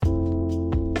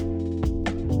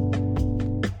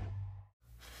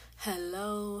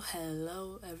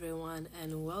Hello everyone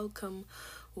and welcome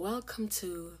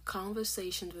to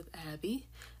Conversations with Abby,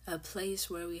 a place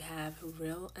where we have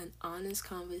real and honest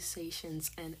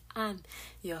conversations, and I'm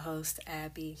your host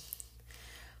Abby.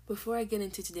 Before I get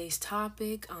into today's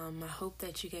topic, I hope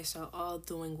that you guys are all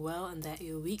doing well and that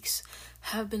your weeks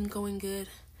have been going good.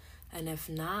 And if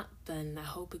not, then I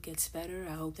hope it gets better.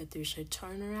 I hope that there's a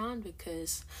turnaround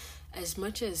because as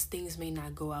much as things may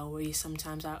not go our way,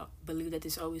 sometimes I believe that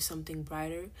there's always something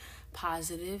brighter,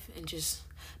 positive, and just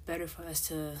better for us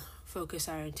to focus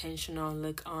our attention on,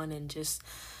 look on, and just,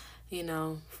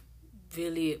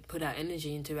 really put our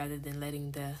energy into rather than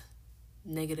letting the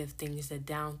negative things, the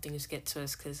down things get to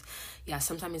us. Because,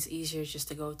 sometimes it's easier just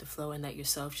to go with the flow and let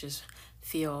yourself just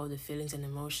feel all the feelings and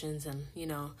emotions and,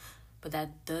 but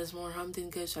that does more harm than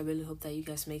good. So I really hope that you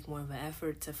guys make more of an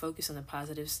effort to focus on the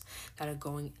positives that are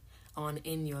going on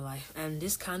in your life. And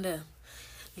this kind of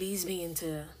leads me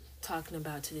into talking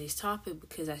about today's topic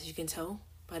because, as you can tell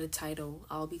by the title,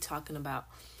 I'll be talking about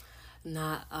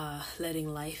not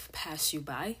letting life pass you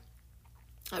by.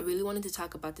 I really wanted to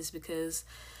talk about this because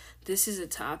this is a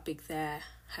topic that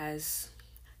has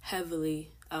heavily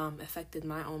affected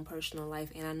my own personal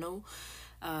life, and I know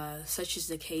such is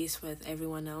the case with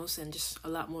everyone else and just a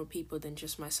lot more people than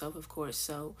just myself, of course.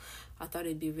 So I thought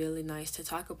it'd be really nice to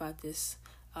talk about this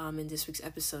in this week's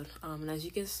episode. And as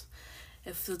you guys,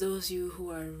 if for those of you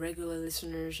who are regular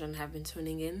listeners and have been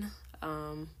tuning in,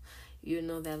 you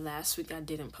know that last week I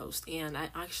didn't post, and I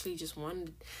actually just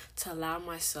wanted to allow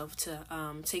myself to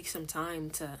take some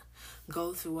time to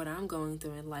go through what I'm going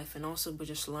through in life, and also but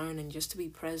just learn and just to be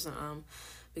present.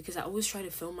 Because I always try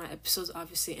to film my episodes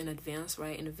obviously in advance,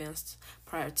 right? In advance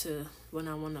prior to when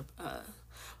when I'm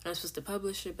supposed to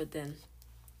publish it. But then,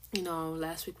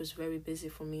 last week was very busy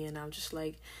for me, and I'm just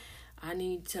like, I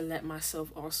need to let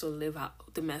myself also live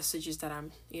out the messages that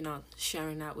I'm,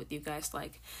 sharing out with you guys.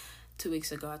 Like 2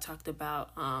 weeks ago, I talked about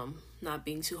not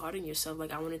being too hard on yourself.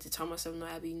 Like, I wanted to tell myself, no,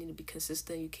 Abby, you need to be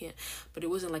consistent. You can't. But it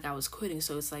wasn't like I was quitting.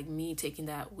 So it's like me taking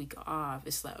that week off.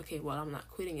 It's like, okay, well, I'm not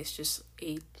quitting. It's just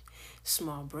a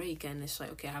small break. And it's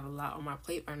like, okay, I have a lot on my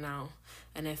plate right now.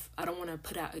 And if I don't want to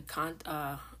put out a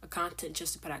content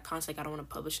just to put out content, like I don't want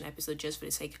to publish an episode just for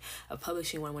the sake of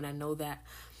publishing one when I know that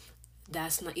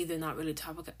that's not really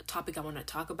topic I want to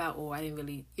talk about, or I didn't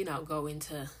really, go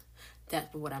into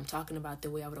depth of what I'm talking about the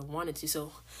way I would have wanted to.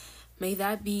 So may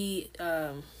that be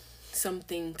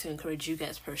something to encourage you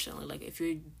guys personally. Like if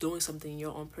you're doing something in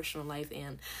your own personal life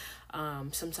and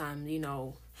sometimes,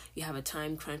 you have a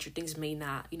time crunch or things may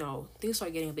not, things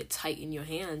start getting a bit tight in your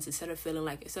hands. Instead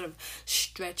of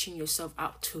stretching yourself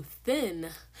out too thin,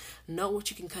 know what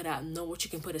you can cut out, know what you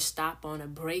can put a stop on, a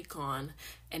break on,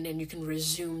 and then you can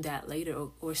resume that later.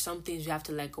 Or some things you have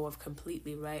to let go of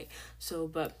completely, right? So,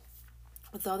 but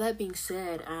with all that being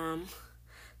said,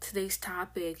 today's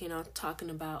topic, talking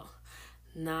about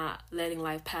not letting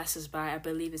life pass us by, I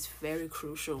believe it's very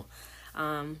crucial.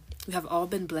 We have all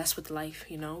been blessed with life,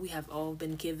 we have all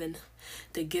been given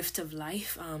the gift of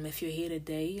life. If you're here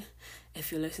today,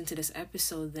 if you listen to this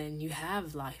episode, then you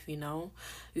have life,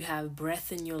 you have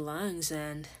breath in your lungs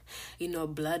and,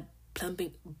 blood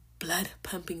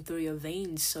pumping through your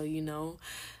veins. So,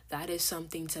 that is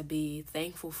something to be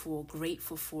thankful for,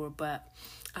 grateful for. But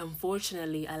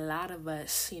unfortunately, a lot of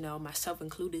us, myself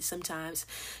included, sometimes,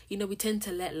 we tend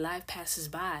to let life pass us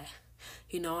by.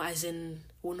 As in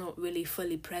we're not really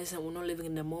fully present. We're not living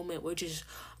in the moment. We're just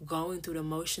going through the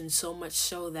motions so much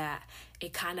so that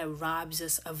it kind of robs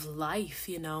us of life,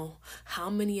 How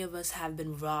many of us have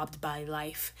been robbed by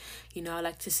life? I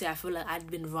like to say I feel like I've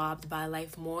been robbed by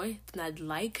life more than I'd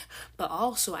like. But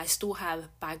also I still have,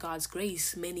 by God's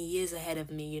grace, many years ahead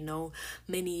of me,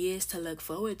 many years to look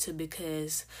forward to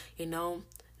because, not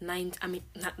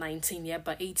 19 yet,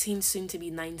 but 18, soon to be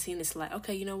 19. It's like,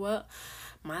 okay, you know what?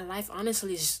 My life,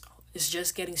 honestly, is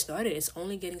just getting started. It's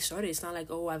only getting started. It's not like,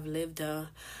 oh, I've lived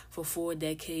for 4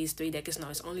 decades, 3 decades. No,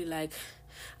 it's only like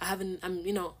I'm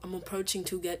approaching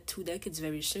two decades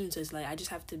very soon. So it's like I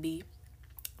just have to be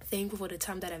thankful for the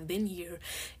time that I've been here,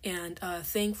 and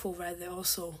thankful rather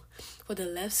also for the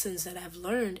lessons that I've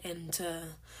learned, and to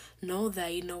know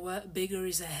that bigger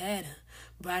is ahead,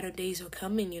 brighter days are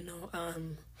coming.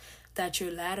 That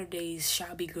your latter days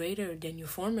shall be greater than your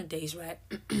former days, right?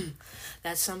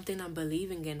 That's something I'm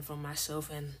believing in for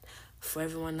myself and for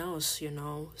everyone else,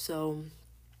 So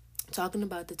talking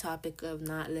about the topic of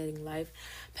not letting life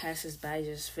pass us by is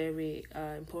just very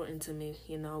important to me.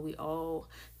 We all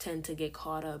tend to get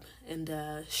caught up in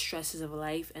the stresses of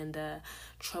life and the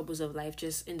troubles of life,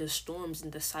 just in the storms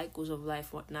and the cycles of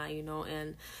life, whatnot,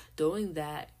 and doing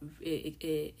that,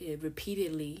 it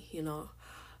repeatedly,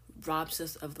 robs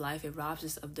us of life. It robs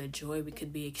us of the joy we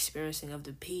could be experiencing, of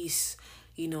the peace,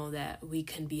 that we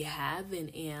can be having.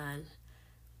 And,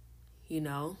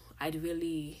 I'd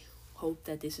really hope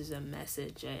that this is a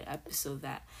message, an episode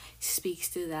that speaks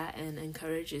to that and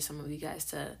encourages some of you guys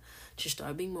to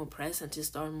start being more present, to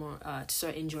start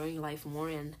enjoying life more,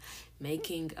 and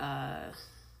making,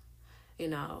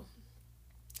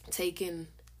 taking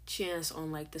chance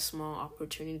on like the small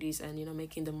opportunities, and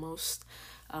making the most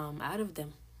out of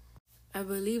them. I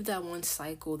believe that one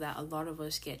cycle that a lot of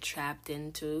us get trapped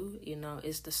into,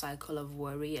 is the cycle of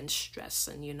worry and stress.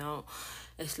 And,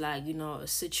 it's like, a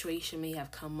situation may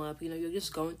have come up, you're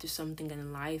just going through something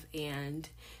in life, and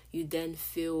you then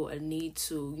feel a need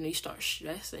to, you start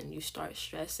stressing. You start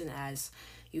stressing as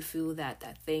you feel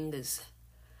that thing is,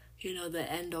 the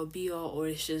end or be all, or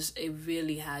it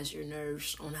really has your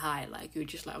nerves on high. Like, you're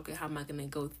just like, okay, how am I going to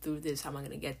go through this? How am I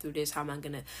going to get through this? How am I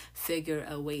going to figure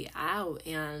a way out?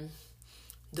 And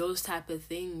those type of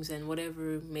things, and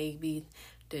whatever may be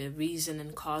the reason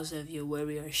and cause of your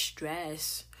worry or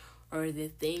stress, or the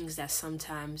things that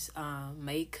sometimes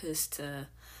make us to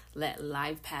let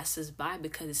life pass us by,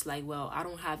 because it's like, well, I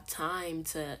don't have time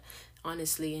to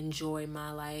honestly enjoy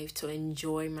my life, to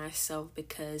enjoy myself,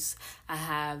 because I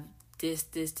have this,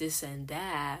 and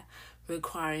that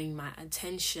requiring my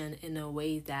attention in a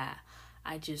way that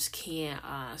I just can't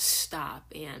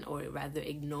stop or rather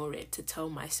ignore it, to tell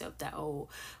myself that,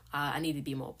 I need to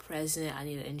be more present. I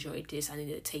need to enjoy this. I need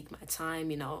to take my time,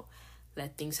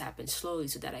 let things happen slowly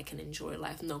so that I can enjoy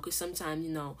life. No, because sometimes,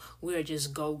 we're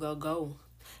just go.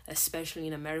 Especially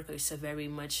in America, it's very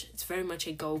much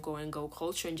a go and go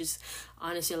culture. And just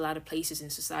honestly, a lot of places in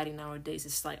society nowadays,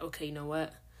 it's like, okay, you know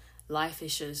what? Life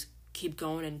is just keep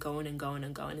going and going and going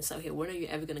and going. And so, when are you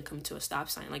ever going to come to a stop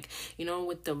sign? Like,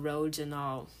 with the roads and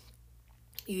all,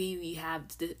 you have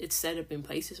it's set up in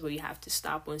places where you have to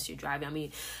stop once you're driving. I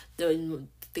mean,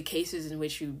 the cases in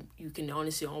which you can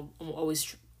honestly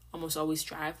almost always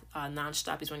drive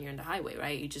non-stop is when you're in the highway,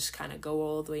 right? You just kind of go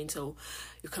all the way until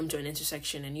you come to an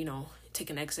intersection and, take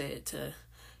an exit to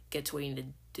get to where you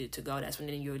need to go. That's when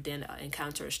you then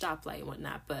encounter a stoplight and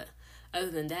whatnot. But other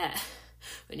than that,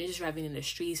 when you're just driving in the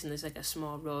streets and there's like a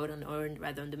small road, or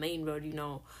rather on the main road,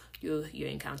 you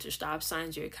encounter stop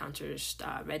signs, you encounter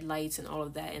red lights and all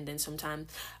of that. And then sometimes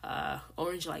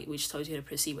orange light, which tells you to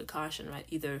proceed with caution, right?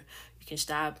 Either you can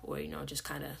stop or, just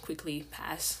kind of quickly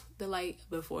pass the light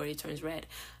before it turns red.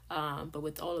 But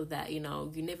with all of that, you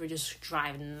never just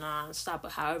drive nonstop.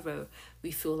 But however, we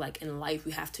feel like in life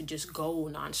we have to just go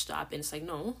nonstop. And it's like,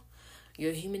 no,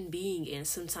 you're a human being, and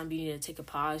sometimes you need to take a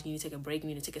pause, you need to take a break, you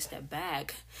need to take a step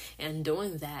back. And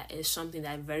doing that is something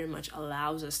that very much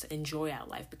allows us to enjoy our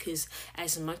life, because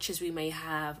as much as we may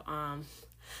have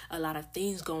a lot of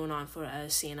things going on for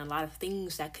us, and a lot of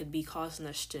things that could be causing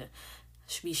us to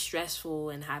be stressful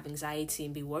and have anxiety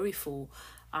and be worryful,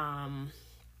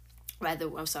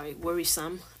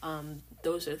 worrisome,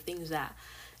 those are things that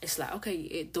it's like,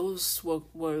 okay, those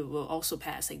will also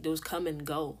pass. Like, those come and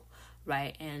go,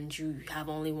 right? And you have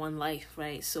only one life,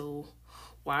 right? So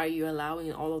why are you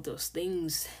allowing all of those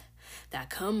things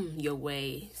that come your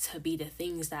way to be the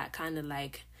things that kind of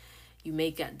like you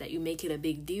make it a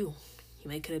big deal? You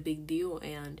make it a big deal,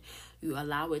 and you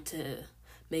allow it to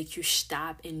make you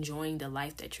stop enjoying the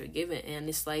life that you're given. And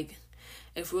it's like,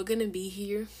 if we're gonna be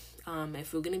here,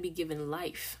 if we're gonna be given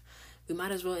life, we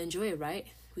might as well enjoy it, right?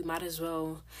 We might as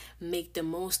well make the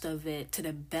most of it to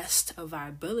the best of our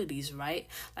abilities, right?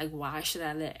 Like, why should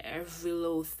I let every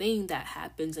little thing that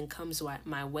happens and comes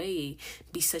my way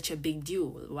be such a big deal?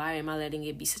 Why am I letting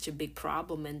it be such a big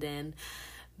problem? And then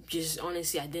just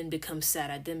honestly, I didn't become sad.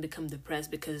 I didn't become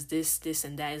depressed because this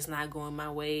and that is not going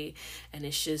my way. And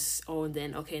it's just, and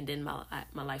then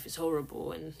my life is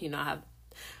horrible. And, I have,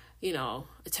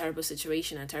 a terrible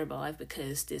situation, a terrible life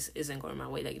because this isn't going my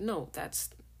way. Like, no, that's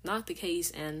not the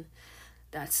case. And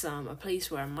that's a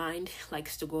place where our mind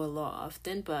likes to go a lot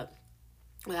often. But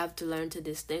we have to learn to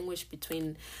distinguish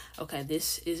between, okay,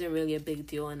 this isn't really a big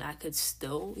deal and I could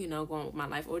still, go on with my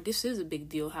life, or this is a big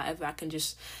deal. However, I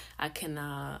can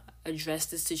address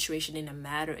the situation in a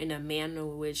manner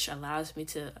which allows me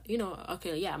to,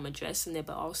 I'm addressing it,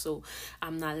 but also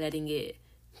I'm not letting it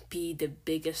be the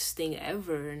biggest thing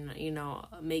ever and,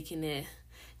 making it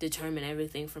determine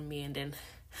everything for me, and then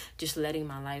just letting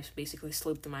my life basically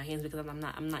slip through my hands because I'm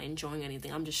not enjoying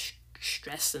anything. I'm just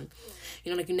stressing.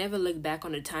 You never look back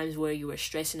on the times where you were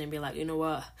stressing and be like, you know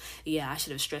what? Yeah, I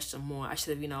should have stressed some more. I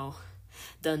should have,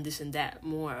 done this and that,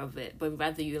 more of it. But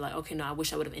rather you're like, okay, no, I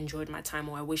wish I would have enjoyed my time,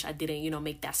 or I wish I didn't,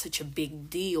 make that such a big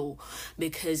deal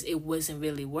because it wasn't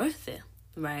really worth it.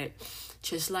 right?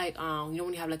 Just like when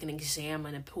you have like an exam,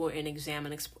 an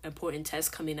important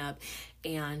test coming up,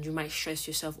 and you might stress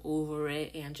yourself over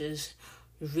it and just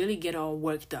really get all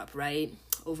worked up, right,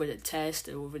 over the test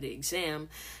or over the exam.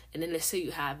 And then let's say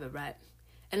you have it, right,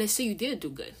 and let's say you did do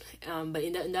good, but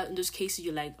in those cases,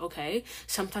 you're like, okay,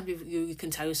 sometimes you can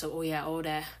tell yourself, oh yeah, all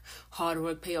that hard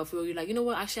work pay off. You're like, you know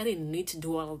what, actually I didn't need to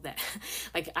do all of that.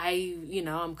 Like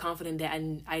I'm confident that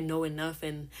I know enough,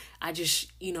 and I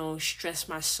just stress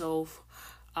myself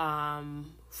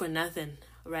for nothing,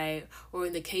 right? Or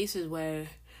in the cases where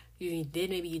you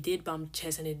did bump the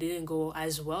test and it didn't go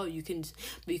as well, you can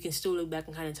still look back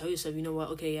and kind of tell yourself, you know what,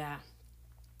 okay, yeah,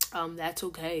 that's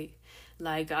okay.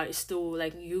 Like, I still,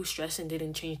 like, you stressing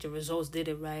didn't change the results, did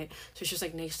it, right? So it's just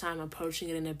like next time approaching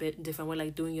it in a bit different way,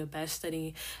 like doing your best,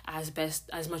 studying as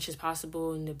much as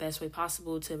possible in the best way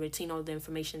possible to retain all the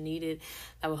information needed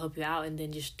that will help you out, and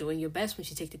then just doing your best once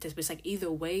you take the test. But it's like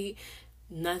either way,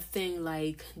 nothing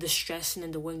like the stressing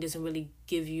and the worrying doesn't really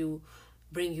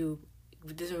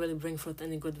bring forth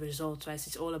any good results, right? So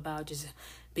it's all about just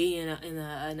being in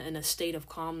a state of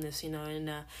calmness,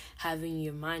 and having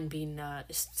your mind being a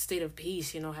state of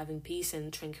peace, having peace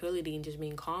and tranquility, and just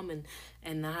being calm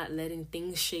and not letting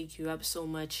things shake you up so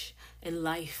much in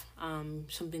life.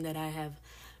 Something that I have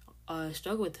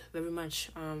struggled with very much.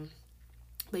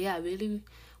 But yeah, I really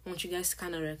want you guys to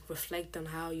kind of reflect on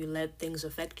how you let things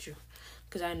affect you,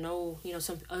 because I know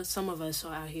some of us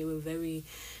are out here, we're very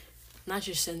not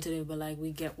just sensitive, but like we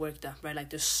get worked up, right?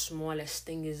 Like the smallest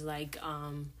thing is like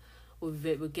will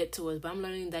get to us. But I'm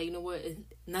learning that, you know what,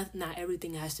 not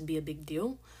everything has to be a big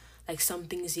deal. Like some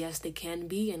things, yes, they can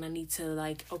be, and I need to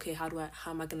like, okay, how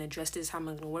am I gonna address this? How am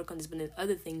I gonna work on this? But then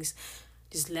other things,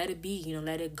 just let it be,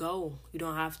 let it go. You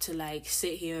don't have to like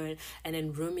sit here and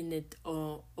then ruminate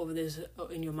over this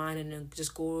in your mind and then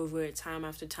just go over it time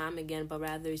after time again. But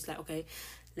rather it's like, okay,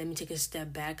 let me take a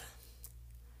step back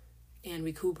and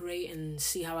recuperate and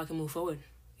see how I can move forward,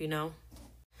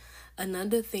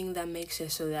 Another thing that makes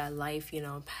it so that life,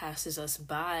 passes us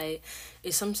by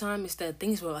is sometimes it's the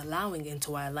things we're allowing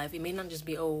into our life. It may not just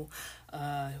be,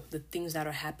 the things that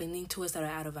are happening to us that are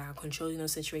out of our control,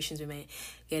 situations we may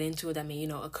get into that may,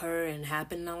 occur and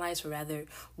happen in our lives, or rather,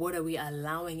 what are we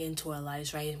allowing into our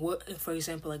lives, right? What, for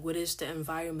example, like what is the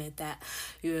environment that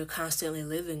you're constantly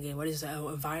living in? What is the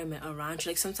environment around you?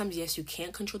 Like sometimes, yes, you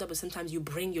can't control that, but sometimes you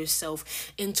bring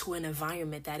yourself into an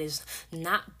environment that is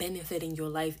not benefiting your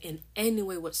life in any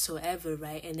way whatsoever,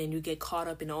 right? And then you get caught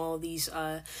up in all these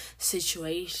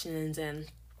situations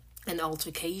and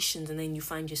altercations, and then you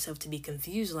find yourself to be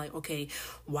confused, like, okay,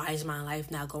 why is my life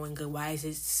not going good? Why is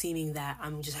it seeming that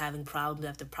I'm just having problems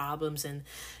after problems and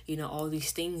all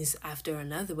these things after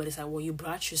another? But it's like, well, you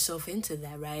brought yourself into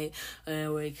that, right?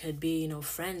 Or it could be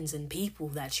friends and people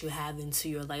that you have into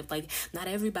your life. Like not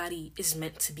everybody is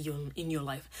meant to be in your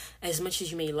life. As much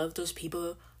as you may love those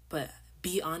people, but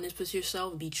be honest with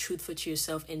yourself, be truthful to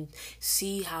yourself, and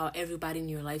see how everybody in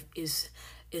your life is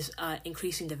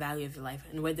increasing the value of your life,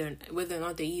 and whether or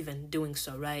not they're even doing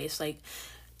so, right? It's like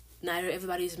not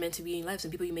everybody is meant to be in life. Some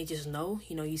people you may just know,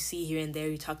 you see here and there,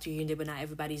 you talk to here and there, but not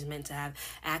everybody's meant to have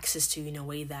access to you in a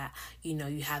way that,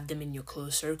 you have them in your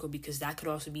close circle, because that could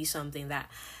also be something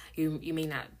that you may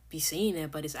not be seeing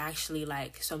it, but it's actually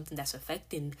like something that's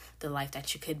affecting the life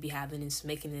that you could be having. It's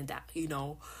making it that,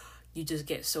 you just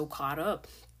get so caught up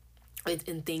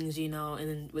in things,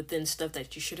 and within stuff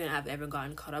that you shouldn't have ever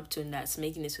gotten caught up to, and that's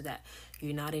making it so that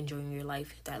you're not enjoying your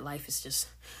life. That life is just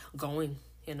going,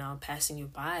 passing you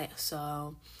by.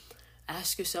 So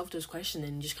ask yourself those questions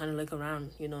and just kind of look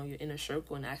around, your inner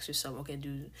circle, and ask yourself, okay,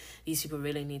 do these people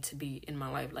really need to be in my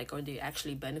life? Like, are they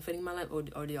actually benefiting my life, or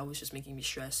are they always just making me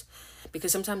stress?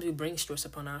 Because sometimes we bring stress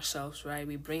upon ourselves, right?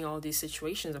 We bring all these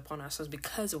situations upon ourselves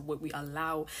because of what we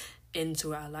allow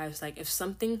into our lives. Like if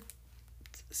something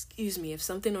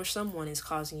or someone is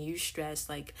causing you stress,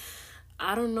 like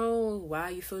I don't know why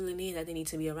you feel the need that they need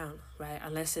to be around, right?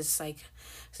 Unless it's like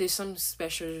there's some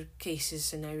special cases,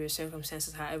 scenarios,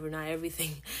 circumstances. However, not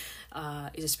everything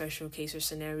is a special case or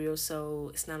scenario.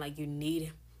 So it's not like you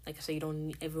need, like I say,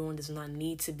 everyone does not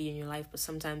need to be in your life, but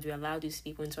sometimes we allow these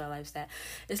people into our lives that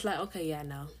it's like, okay, yeah,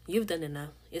 no, you've done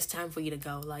enough. It's time for you to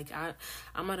go. Like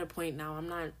I'm at a point now.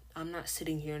 I'm not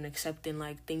sitting here and accepting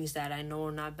like things that I know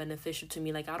are not beneficial to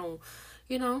me. Like I don't,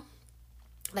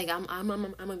 like I'm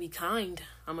gonna be kind.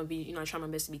 I'm gonna be, I try my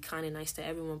best to be kind and nice to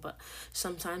everyone, but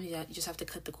sometimes you just have to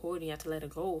cut the cord and you have to let it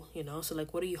go, So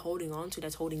like, what are you holding on to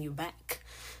that's holding you back?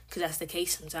 Because that's the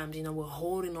case sometimes, we're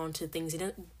holding on to things.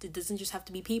 It doesn't just have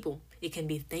to be people. It can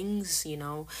be things, it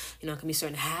can be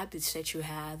certain habits that you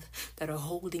have that are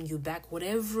holding you back.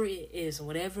 Whatever it is,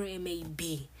 whatever it may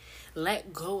be,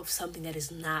 Let go of something that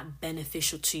is not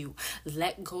beneficial to you.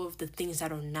 Let go of the things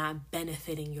that are not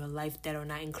benefiting your life, that are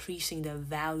not increasing the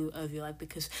value of your life.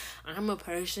 Because I'm a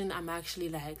person, I'm actually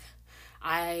like,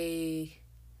 I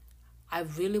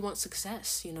really want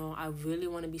success, I really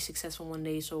want to be successful one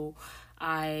day. So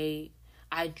I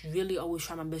really always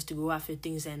try my best to go after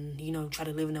things and, try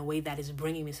to live in a way that is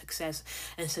bringing me success.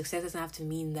 And success doesn't have to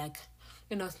mean like,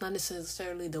 it's not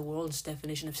necessarily the world's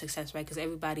definition of success, right? Because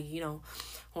everybody,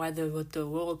 whether what the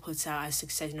world puts out as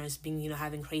success, as being,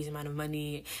 having crazy amount of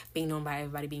money, being known by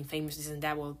everybody, being famous, this and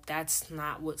that. Well, that's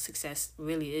not what success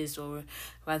really is, or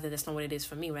rather, that's not what it is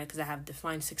for me, right? Because I have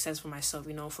defined success for myself.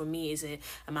 For me,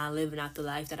 am I living out the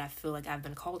life that I feel like I've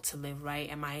been called to live, right?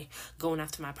 Am I going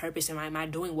after my purpose? Am I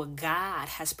doing what God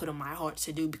has put on my heart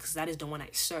to do? Because that is the one I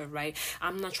serve, right?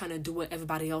 I'm not trying to do what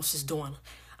everybody else is doing.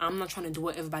 I'm not trying to do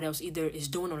what everybody else either is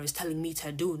doing or is telling me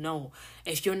to do. No.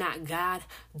 If you're not God,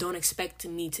 don't expect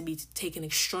me to be taking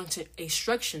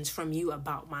instructions from you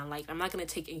about my life. I'm not going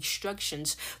to take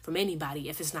instructions from anybody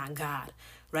if it's not God,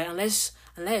 right? Unless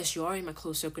you're already in my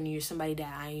close circle and you're somebody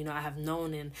that I have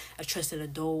known and a trusted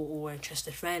adult or a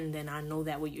trusted friend, and I know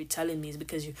that what you're telling me is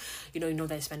because you know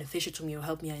that it's beneficial to me or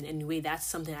help me in any way. That's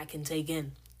something I can take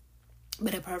in.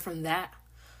 But apart from that,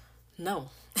 no.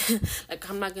 Like,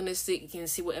 I'm not gonna see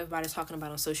what everybody's talking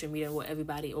about on social media, what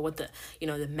everybody, or what the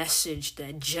the message, the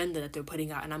agenda that they're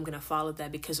putting out, and I'm gonna follow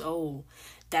that because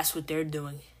that's what they're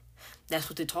doing, that's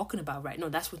what they're talking about, right? No,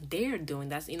 that's what they're doing.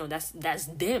 That's that's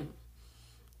them.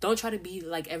 Don't try to be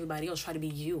like everybody else. Try to be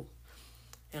you.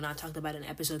 I talked about it in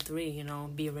episode 3.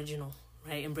 Be original,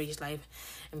 right? Embrace life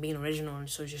and being original. And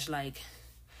so just like,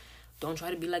 don't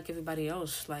try to be like everybody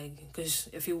else, like, because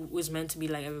if you was meant to be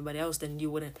like everybody else, then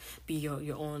you wouldn't be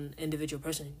your own individual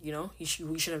person, you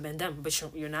should have been them, but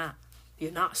you're not,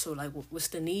 so, like, what's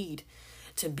the need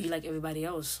to be like everybody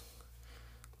else?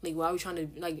 Like, why are we trying to,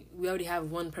 like, we already have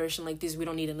one person like this, we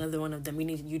don't need another one of them, we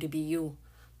need you to be you.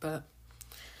 But,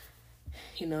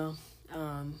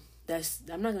 that's,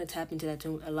 I'm not going to tap into that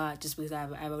too a lot, just because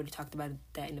I've already talked about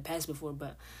that in the past before,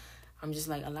 but I'm just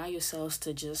like, allow yourselves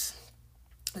to just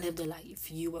live the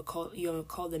life you were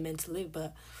called and meant to live.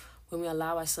 But when we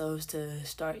allow ourselves to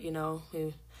start,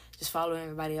 just following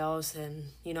everybody else, and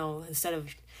instead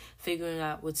of figuring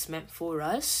out what's meant for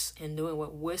us and doing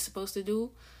what we're supposed to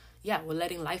do, we're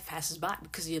letting life pass us by,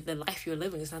 because the life you're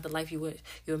living is not the life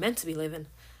you're meant to be living.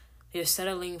 You're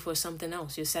settling for something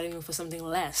else. You're settling for something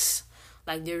less.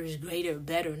 Like, there is greater,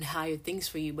 better, and higher things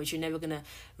for you, but you're never going to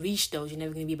reach those. You're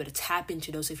never going to be able to tap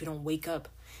into those if you don't wake up.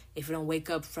 If you don't wake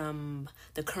up from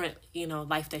the current,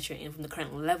 life that you're in, from the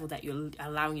current level that you're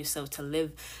allowing yourself to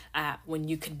live at, when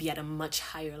you could be at a much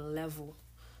higher level,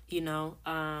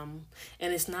 And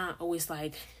it's not always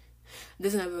like,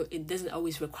 it doesn't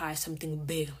always require something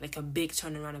big, like a big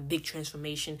turnaround, a big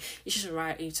transformation. It's just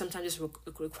right. It sometimes just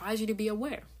requires you to be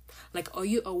aware. Like, are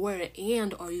you aware,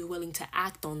 and are you willing to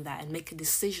act on that and make a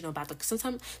decision about it? Because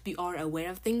sometimes we are aware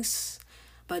of things,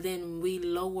 but then we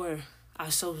lower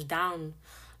ourselves down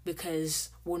because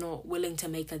we're not willing to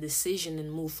make a decision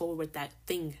and move forward with that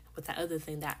thing, with that other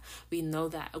thing that we know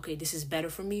that, okay, this is better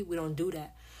for me. We don't do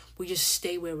that. We just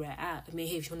stay where we're at. I mean,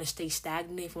 hey, if you want to stay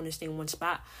stagnant, if you want to stay in one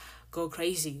spot, go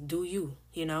crazy, do you,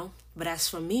 But as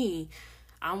for me,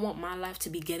 I want my life to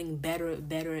be getting better,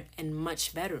 and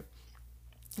much better.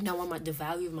 And I want the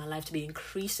value of my life to be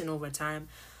increasing over time.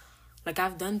 Like,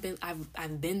 I've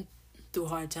been through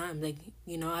hard times. Like,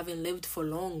 I haven't lived for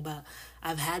long, but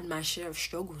I've had my share of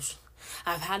struggles.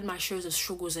 I've had my shares of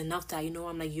struggles enough that,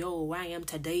 I'm like, where I am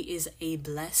today is a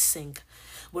blessing.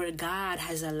 Where God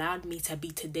has allowed me to be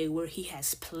today, where he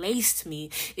has placed me,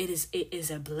 it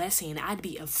is a blessing. And I'd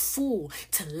be a fool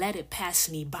to let it pass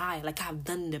me by like I've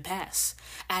done in the past.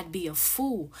 I'd be a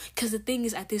fool. Because the thing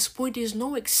is, at this point, there's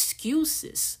no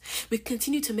excuses. We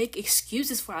continue to make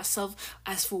excuses for ourselves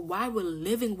as for why we're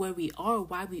living where we are,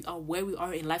 why we are where we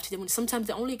are in life today. When sometimes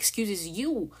the only excuse is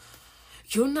you.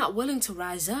 You're not willing to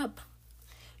rise up.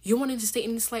 You're wanting to stay,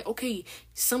 and it's like, okay,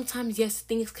 sometimes, yes,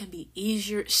 things can be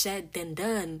easier said than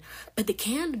done, but they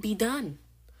can't be done.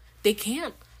 They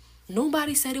can't.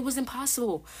 Nobody said it was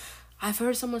impossible. I've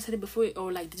heard someone say it before,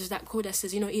 or like there's that quote that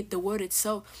says, the word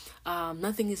itself,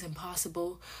 nothing is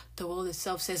impossible. The word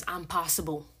itself says, I'm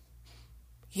possible.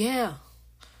 Yeah.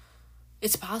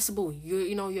 It's possible.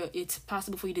 It's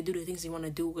possible for you to do the things you want to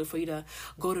do, for you to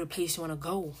go to the place you want to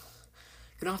go.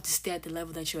 You don't have to stay at the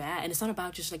level that you're at. And it's not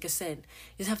about just, like I said,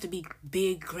 it doesn't have to be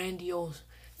big, grandiose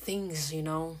things,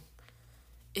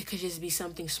 It could just be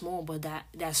something small, but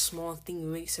that small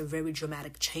thing makes a very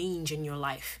dramatic change in your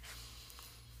life.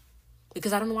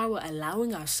 Because I don't know why we're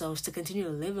allowing ourselves to continue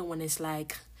living when it's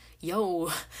like,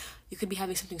 You could be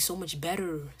having something so much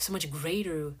better, so much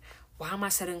greater. Why am I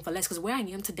settling for less? Because where I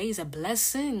am today is a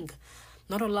blessing.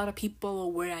 Not a lot of people are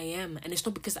where I am. And it's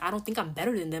not because I don't think I'm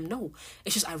better than them. No.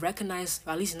 It's just I recognize,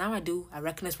 or at least now I do, I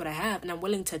recognize what I have. And I'm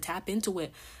willing to tap into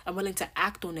it. I'm willing to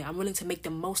act on it. I'm willing to make the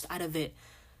most out of it.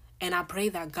 And I pray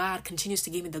that God continues to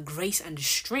give me the grace and the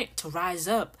strength to rise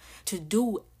up, to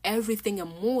do everything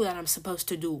and more that I'm supposed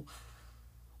to do.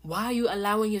 Why are you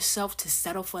allowing yourself to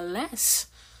settle for less?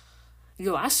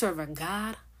 Yo, I serve a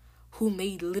God who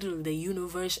made literally the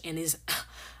universe and is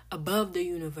above the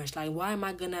universe. Like, why am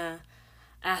I gonna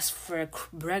ask for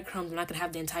breadcrumbs when I can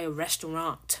have the entire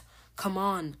restaurant? Come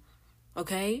on,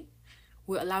 okay?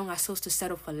 We're allowing ourselves to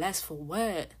settle for less for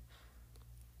what?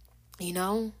 You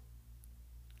know?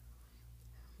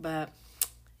 But,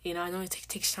 you know, I know it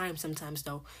takes time sometimes,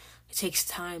 though. It takes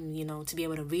time, you know, to be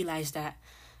able to realize that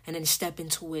and then step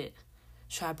into it.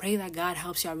 So I pray that God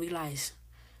helps y'all realize,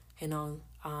 you know,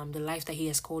 the life that he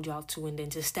has called y'all to, and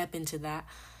then to step into that.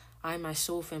 I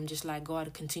myself am just like,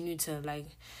 God, continue to, like,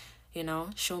 you know,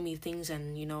 show me things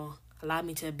and, you know, allow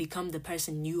me to become the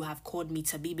person you have called me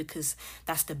to be, because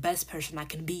that's the best person I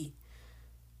can be.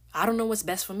 I don't know what's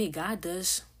best for me. God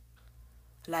does.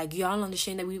 Like, y'all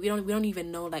understand that we don't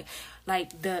even know,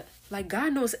 like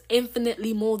God knows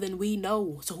infinitely more than we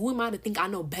know. So who am I to think I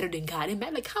know better than God? And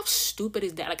man, like, how stupid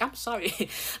is that? Like, I'm sorry.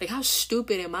 Like, how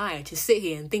stupid am I to sit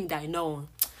here and think that I know?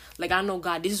 Like, I know,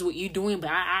 God, this is what you're doing, but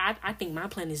I think my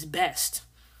plan is best.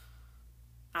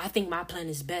 I think my plan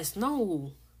is best.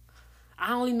 No.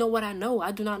 I only know what I know.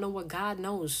 I do not know what God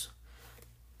knows.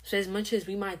 So as much as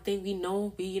we might think we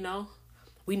know, we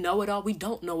know it all, we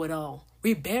don't know it all.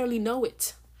 We barely know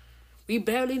it. We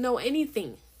barely know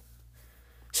anything.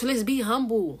 So let's be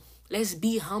humble. Let's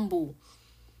be humble.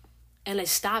 And let's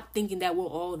stop thinking that we're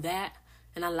all that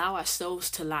and allow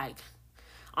ourselves to, like,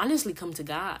 honestly come to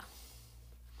God.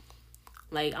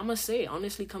 Like, I'm going to say,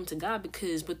 honestly come to God,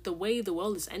 because with the way the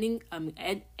world is heading,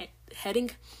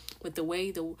 with the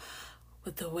way the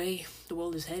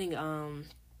world is heading, how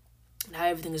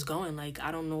everything is going, like,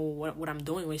 I don't know what I'm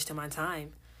doing, wasting my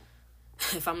time.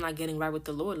 If I'm not getting right with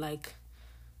the Lord, like,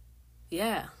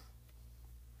 yeah.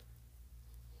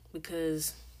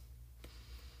 Because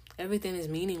everything is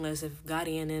meaningless if God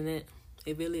ain't in it.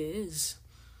 It really is.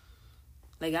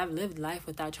 Like, I've lived life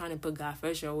without trying to put God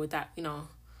first, or without, you know,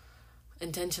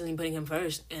 intentionally putting him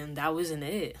first, and that wasn't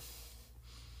it.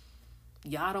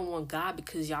 Y'all don't want God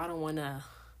because y'all don't want to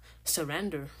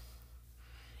surrender.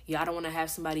 Y'all don't want to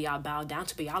have somebody y'all bow down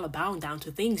to, but y'all are bowing down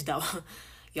to things, though.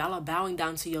 Y'all are bowing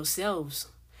down to yourselves.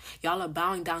 Y'all are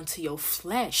bowing down to your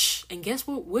flesh. And guess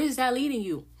what? Where is that leading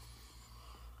you?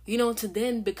 You know, to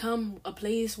then become a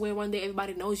place where one day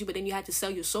everybody knows you, but then you had to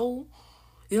sell your soul.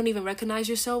 You don't even recognize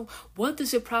yourself. What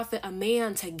does it profit a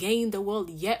man to gain the world,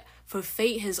 yet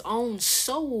forfeit his own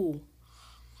soul?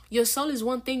 Your soul is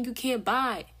one thing you can't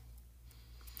buy.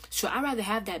 So I'd rather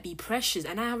have that be precious,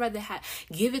 and I'd rather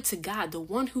give it to God, the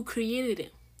one who created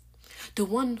it. The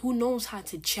one who knows how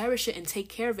to cherish it and take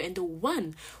care of it. And the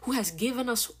one who has given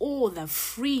us all the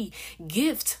free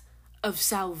gift of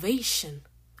salvation,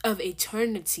 of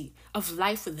eternity, of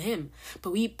life with him.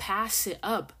 But we pass it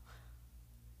up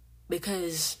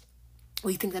because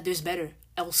we think that there's better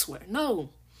elsewhere. No,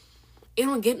 it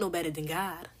don't get no better than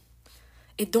God.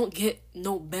 It don't get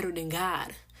no better than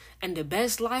God. And the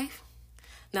best life,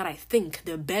 not I think,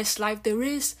 the best life there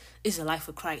is the life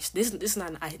of Christ. This is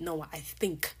not I know, I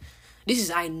think. This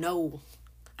is I know.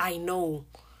 I know.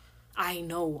 I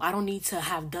don't need to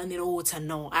have done it all to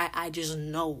know. I just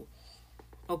know.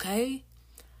 Okay?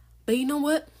 But you know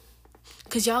what?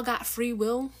 Because y'all got free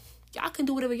will. Y'all can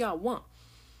do whatever y'all want.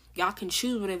 Y'all can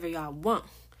choose whatever y'all want.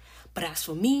 But as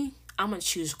for me, I'm going to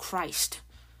choose Christ.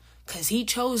 Because he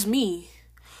chose me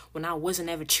when I wasn't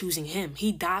ever choosing him.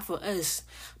 He died for us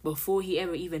before he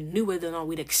ever even knew whether or not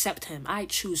we'd accept him. I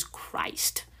choose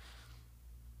Christ.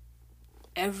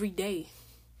 Every day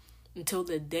until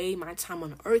the day my time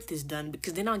on earth is done,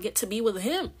 because then I'll get to be with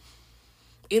him.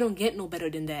 It don't get no better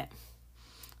than that.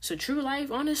 So true life,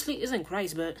 honestly, isn't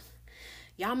Christ, but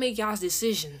y'all make y'all's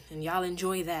decision and y'all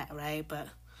enjoy that, right? But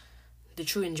the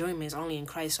true enjoyment is only in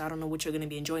Christ, so I don't know what you're going to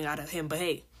be enjoying out of him, but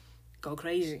hey, go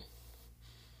crazy.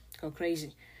 Go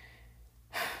crazy.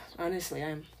 Honestly,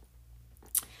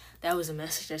 that was a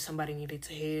message that somebody needed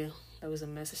to hear. That was a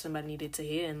message somebody needed to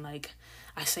hear, and like,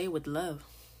 I say it with love,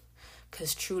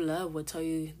 because true love will tell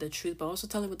you the truth, but also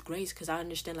tell it with grace, because I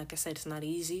understand, like I said, it's not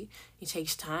easy. It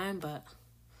takes time, but,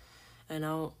 you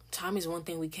know, time is one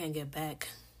thing we can't get back,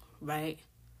 right?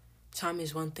 Time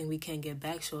is one thing we can't get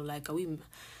back, so, like,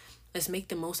 let's make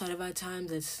the most out of our time.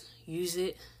 Let's use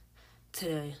it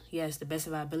the best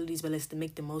of our abilities, but let's to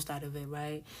make the most out of it,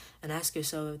 right? And ask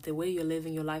yourself, the way you're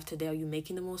living your life today, are you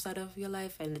making the most out of your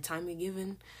life and the time you're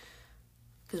given?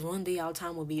 Because one day our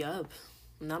time will be up,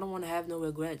 and I don't want to have no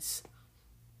regrets.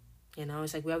 You know,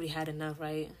 it's like we already had enough,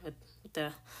 right? With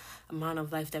the amount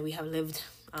of life that we have lived,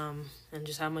 and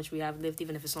just how much we have lived,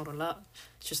 even if it's not a lot.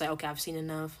 It's just like, okay, I've seen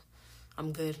enough.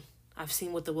 I'm good. I've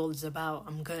seen what the world is about.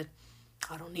 I'm good.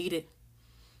 I don't need it.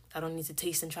 I don't need to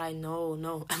taste and try.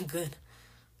 No, I'm good.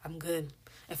 I'm good.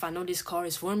 If I know this car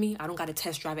is for me, I don't got to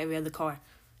test drive every other car.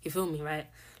 You feel me, right?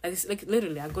 Like, it's like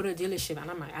literally, I go to a dealership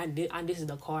and I'm like, this is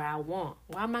the car I want.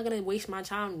 Why am I going to waste my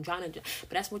time trying to... But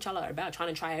that's what y'all are about,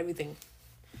 trying to try everything.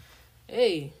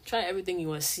 Hey, try everything you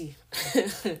want to see.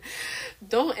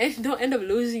 Don't end up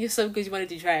losing yourself because you wanted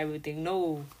to try everything.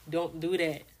 No, don't do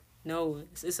that. No,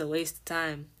 it's a waste of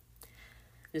time.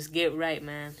 Just get right,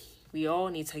 man. We all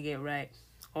need to get right.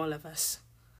 All of us.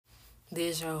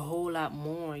 There's a whole lot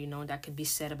more, that could be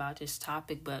said about this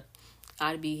topic, but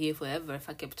I'd be here forever if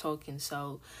I kept talking.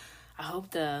 So I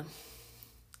hope the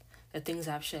things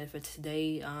I've shared for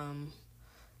today,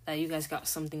 that you guys got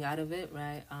something out of it,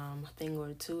 right? A thing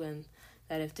or two, and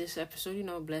that if this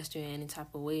episode, blessed you in any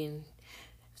type of way, and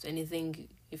if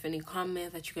any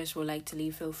comment that you guys would like to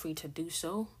leave, feel free to do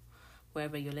so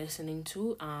wherever you're listening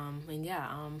to.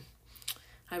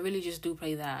 I really just do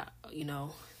pray that,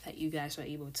 that you guys are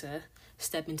able to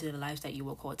step into the lives that you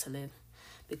were called to live,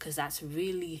 because that's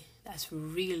really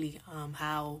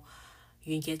how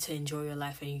you get to enjoy your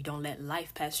life and you don't let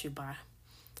life pass you by,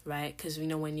 right? Because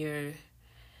when you're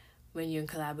in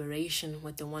collaboration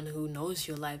with the one who knows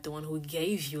your life, the one who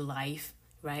gave you life,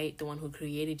 right, the one who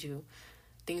created you,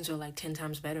 things are like 10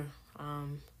 times better.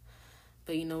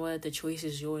 But you know what? The choice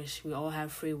is yours. We all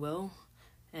have free will,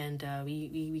 and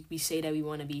we say that we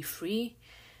want to be free,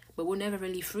 but we're never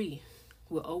really free.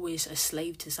 We're always a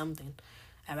slave to something.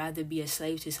 I'd rather be a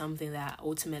slave to something that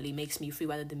ultimately makes me free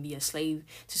rather than be a slave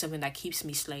to something that keeps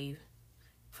me slave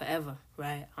forever,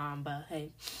 right? But hey,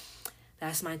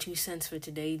 that's my 2 cents for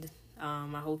today.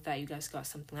 I hope that you guys got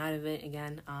something out of it.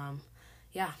 Again,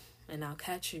 and I'll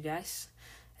catch you guys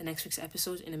in next week's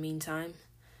episode. In the meantime,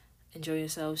 enjoy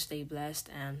yourselves, stay blessed,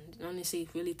 and honestly,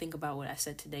 really think about what I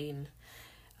said today, and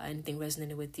anything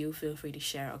resonated with you, feel free to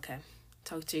share. Okay,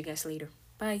 talk to you guys later.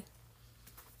 Bye.